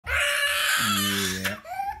Yeah.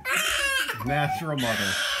 Natural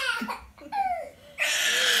mother.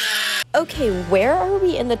 Okay, where are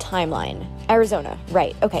we in the timeline? Arizona,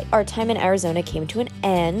 right. Okay, our time in Arizona came to an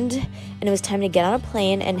end, and it was time to get on a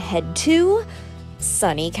plane and head to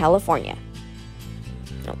sunny California.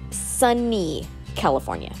 No, sunny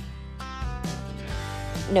California.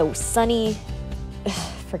 No, sunny... Ugh,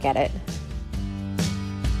 forget it.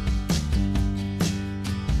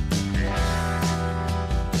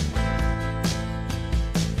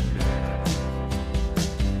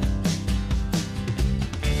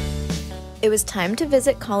 It was time to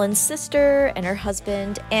visit Colin's sister and her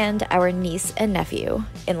husband and our niece and nephew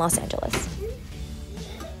in Los Angeles.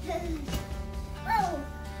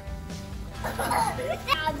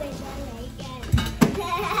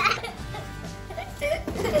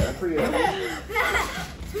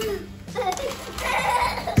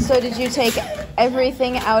 So did you take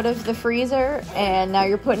everything out of the freezer and now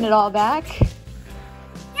you're putting it all back?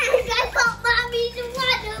 I caught Mommy's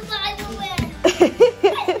water, by the way.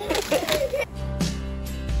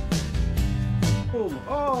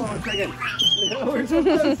 Oh, second. We're so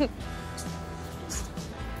close.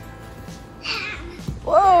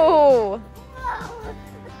 Whoa!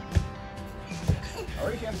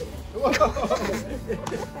 Hurry, Captain.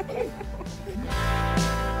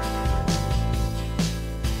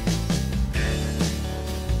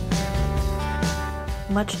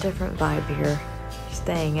 Much different vibe here.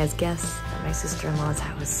 Staying as guests at my sister-in-law's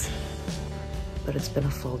house. But it's been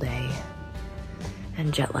a full day,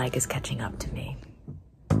 and jet lag is catching up to me.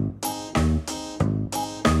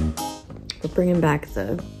 We're bringing back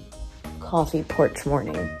the coffee porch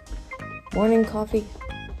morning. Morning coffee.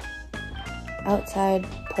 Outside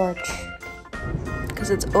porch. Because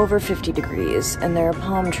it's over 50 degrees, and there are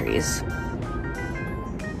palm trees.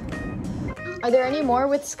 Are there any more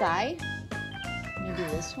with sky? Maybe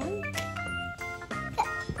this one?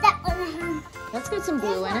 That one. That's got some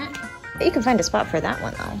blue in it. You can find a spot for that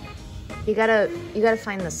one though. You gotta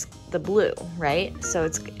find the blue, right? So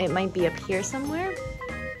it might be up here somewhere.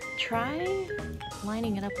 Try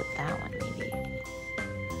lining it up with that one maybe.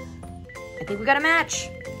 I think we got a match.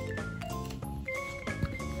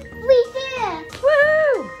 We did.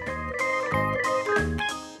 Woo!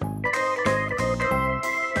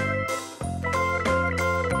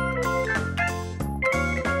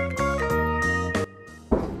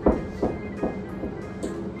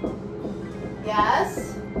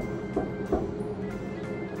 Yes?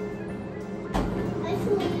 Hi,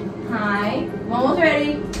 Celine. Hi. I'm almost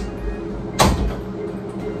ready.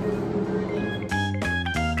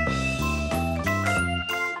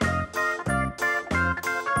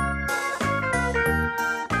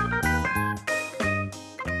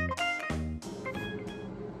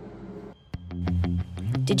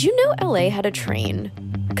 Did you know LA had a train?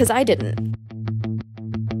 'Cause I didn't.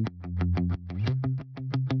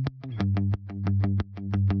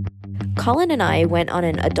 Colin and I went on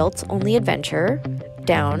an adults-only adventure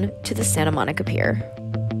down to the Santa Monica Pier.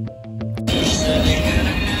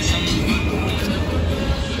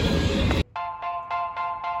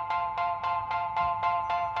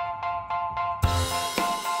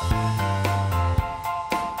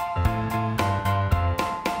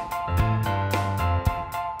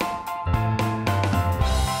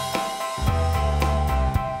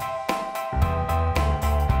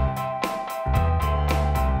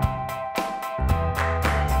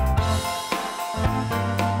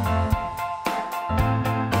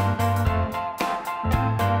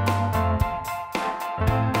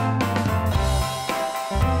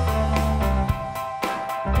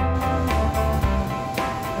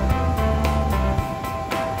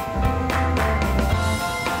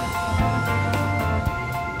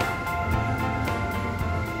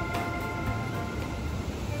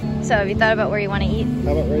 So have you thought about where you want to eat?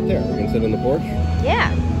 How about right there? We're gonna sit on the porch. Yeah.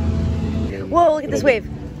 Whoa, look at this wave.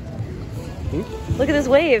 Look at this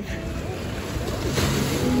wave.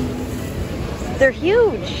 They're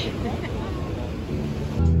huge.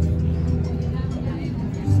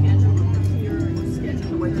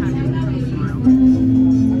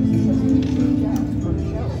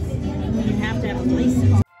 You have to have a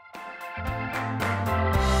license.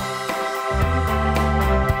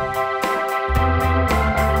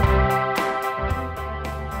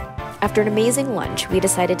 After an amazing lunch, we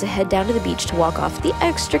decided to head down to the beach to walk off the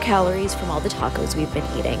extra calories from all the tacos we've been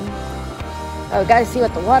eating. Oh, gotta see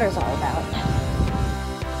what the water's all about.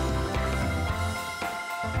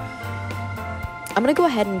 I'm gonna go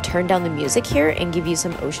ahead and turn down the music here and give you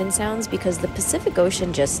some ocean sounds because the Pacific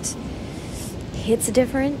Ocean just hits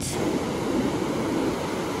different.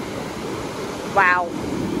 Wow.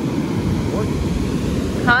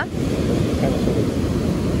 Huh?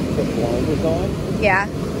 the blind was on. Yeah.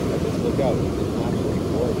 Just look out. It's absolutely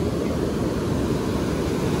gorgeous.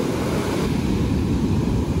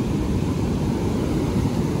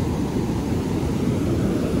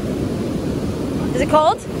 Is it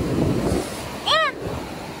cold? Yeah.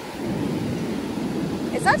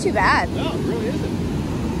 It's not too bad. No, it really isn't.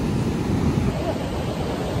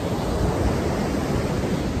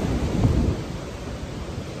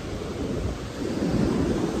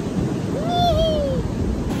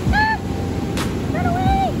 Run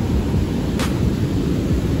away!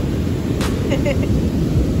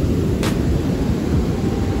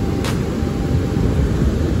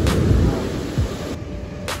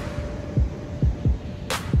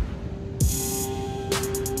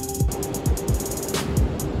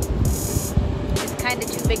 It's kind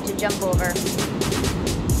of too big to jump over.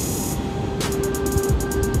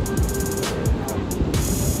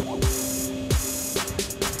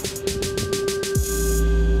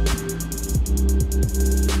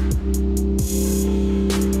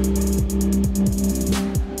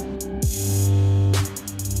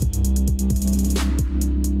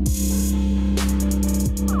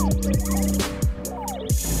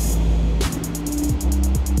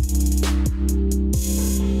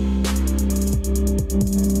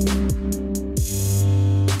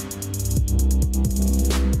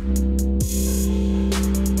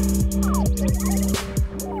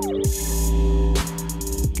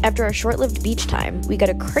 After our short-lived beach time, we got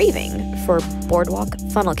a craving for boardwalk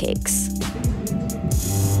funnel cakes.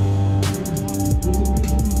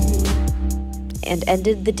 And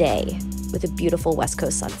ended the day with a beautiful West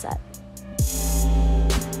Coast sunset.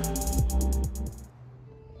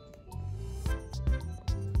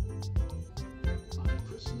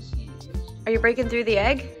 Are you breaking through the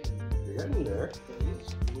egg? You're getting there.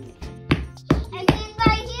 I think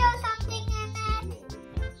I hear something in it.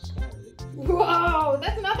 Whoa,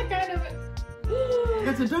 that's not the kind of.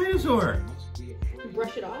 That's a dinosaur.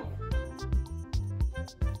 Brush it off.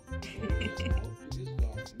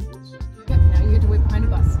 Now you get to wait behind a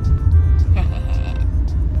bus.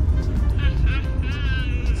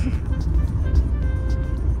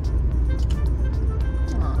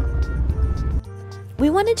 We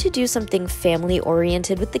wanted to do something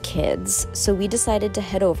family-oriented with the kids, so we decided to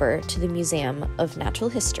head over to the Museum of Natural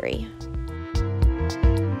History.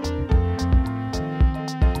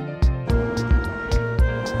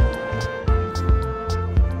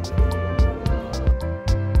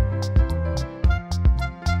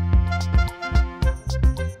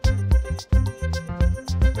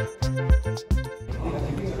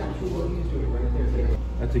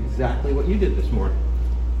 That's exactly what you did this morning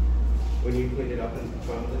when you cleaned it up and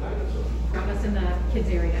found the dinosaur. Drop us in the kids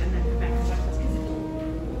area and then come back and watch us.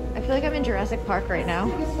 I feel like I'm in Jurassic Park right now.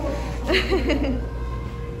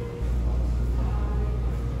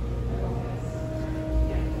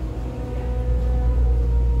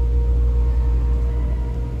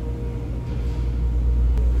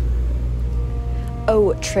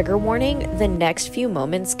 Oh, trigger warning, the next few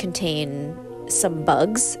moments contain some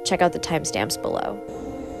bugs. Check out the timestamps below.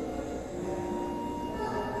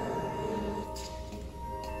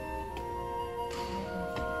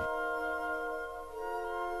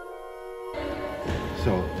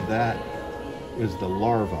 So that is the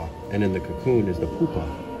larva, and in the cocoon is the pupa.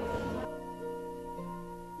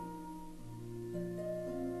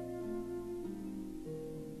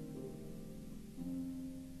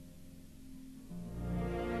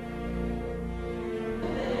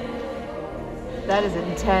 That is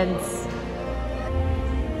intense.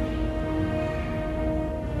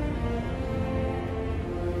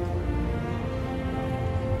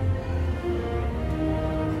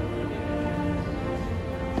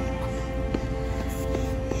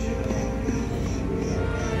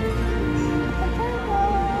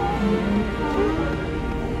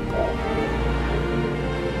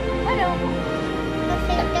 What's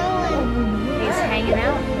it doing? He's hanging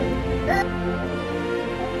out.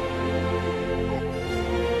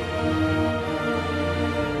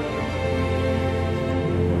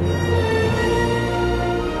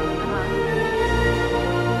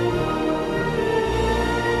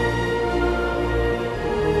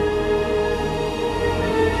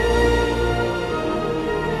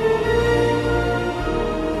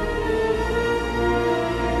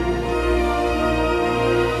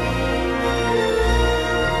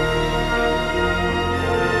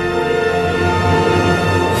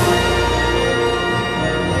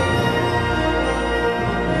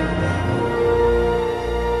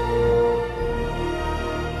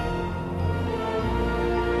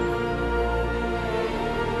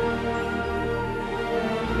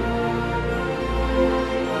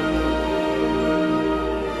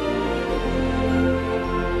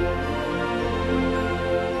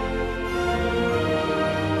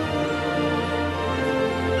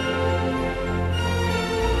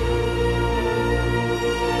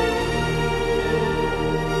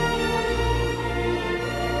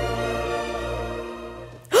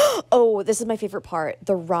 Oh, this is my favorite part,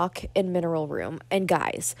 the rock and mineral room. And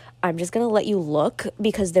guys, I'm just gonna let you look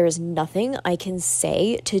because there is nothing I can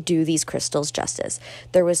say to do these crystals justice.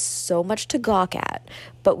 There was so much to gawk at,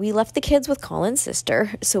 but we left the kids with Colin's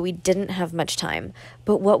sister, so we didn't have much time.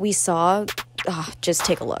 But what we saw, just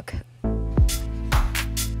take a look.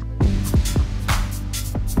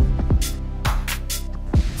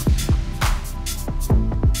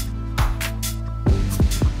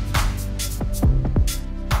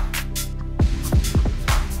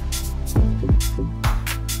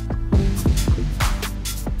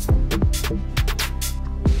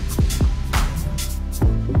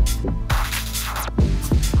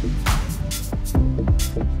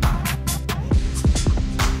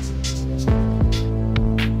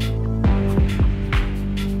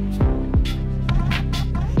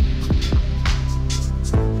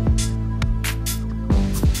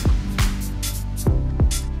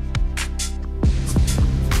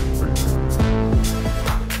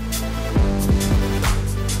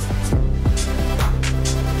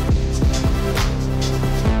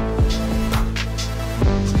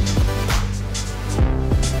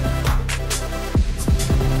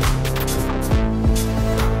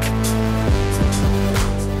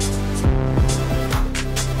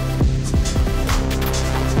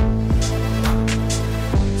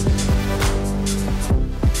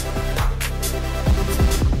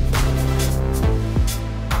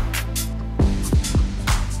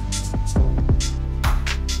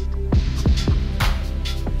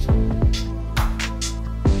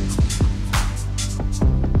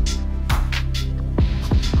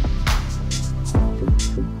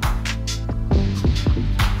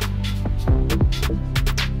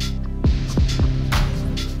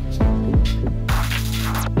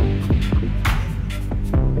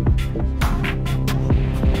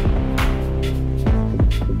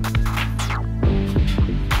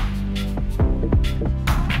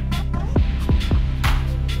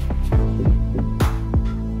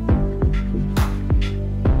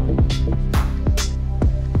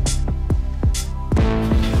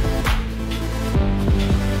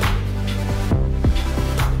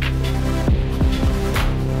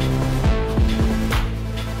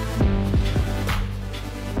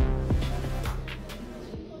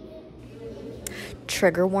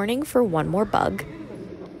 Trigger warning for one more bug.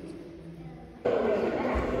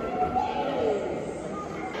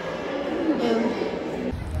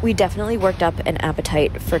 We definitely worked up an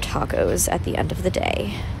appetite for tacos at the end of the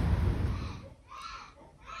day.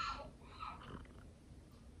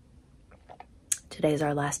 Today's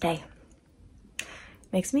our last day.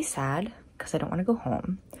 Makes me sad because I don't want to go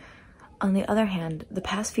home. On the other hand, the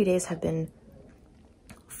past few days have been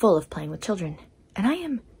full of playing with children, and I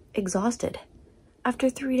am exhausted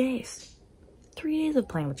after 3 days. 3 days of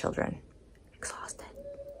playing with children. Exhausted.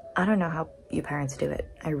 I don't know how you parents do it.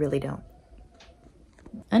 I really don't.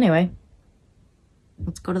 Anyway,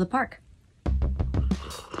 let's go to the park.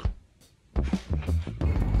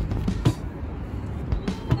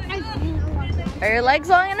 Are your legs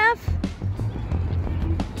long enough?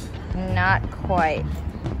 Not quite.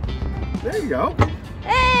 There you go.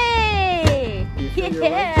 Hey! You feel your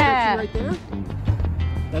legs stretching right there?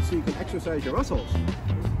 That's so you can exercise your muscles. He's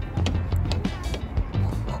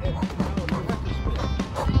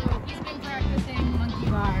been practicing monkey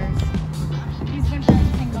bars. He's been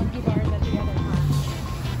practicing monkey bars at the other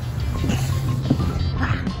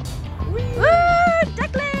park. Woo!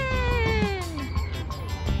 Declan!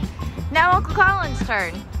 Now Uncle Colin's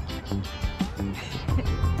turn.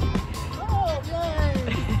 Oh, yay!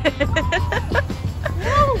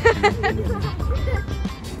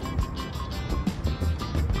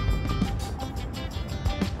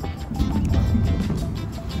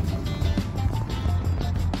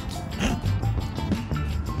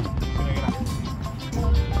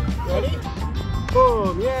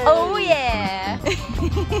 Boom, yay! Oh yeah!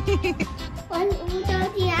 What are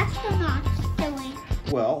the astronauts doing?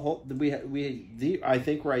 Well, I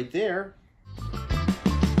think right there.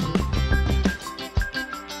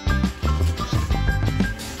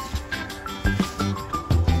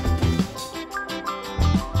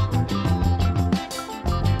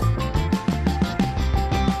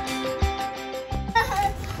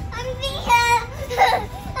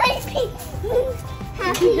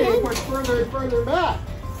 You're getting much further and further back.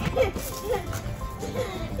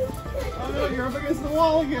 Oh no, you're up against the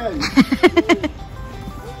wall again.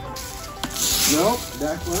 Nope,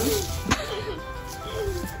 back one.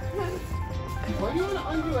 Why do you want to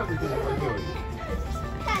undo everything that we're doing?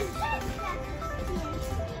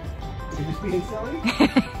 You're just being silly?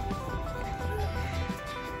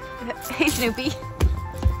 Hey, Snoopy.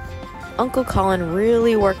 Uncle Colin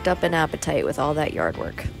really worked up an appetite with all that yard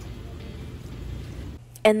work.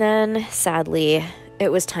 And then, sadly,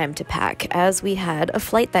 it was time to pack as we had a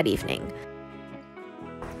flight that evening.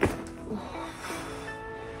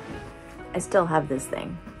 I still have this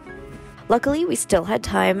thing. Luckily, we still had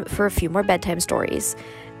time for a few more bedtime stories,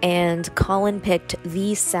 and Colin picked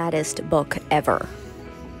the saddest book ever.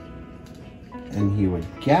 And he would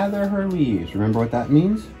gather her leaves. Remember what that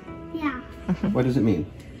means? Yeah. What does it mean?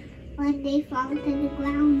 When they fall to the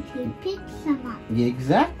ground, he picks them up. Yeah,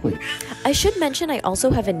 exactly. I should mention I also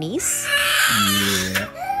have a niece. Yeah.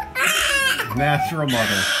 Natural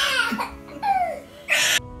mother.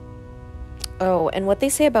 Oh, and what they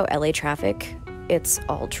say about LA traffic, it's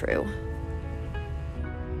all true.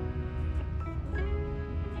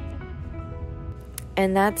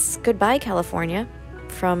 And that's goodbye, California,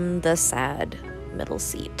 from the sad middle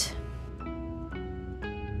seat.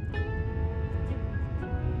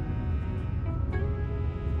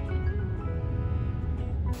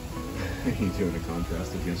 He's doing a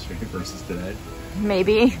contrast of yesterday versus today.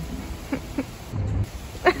 Maybe.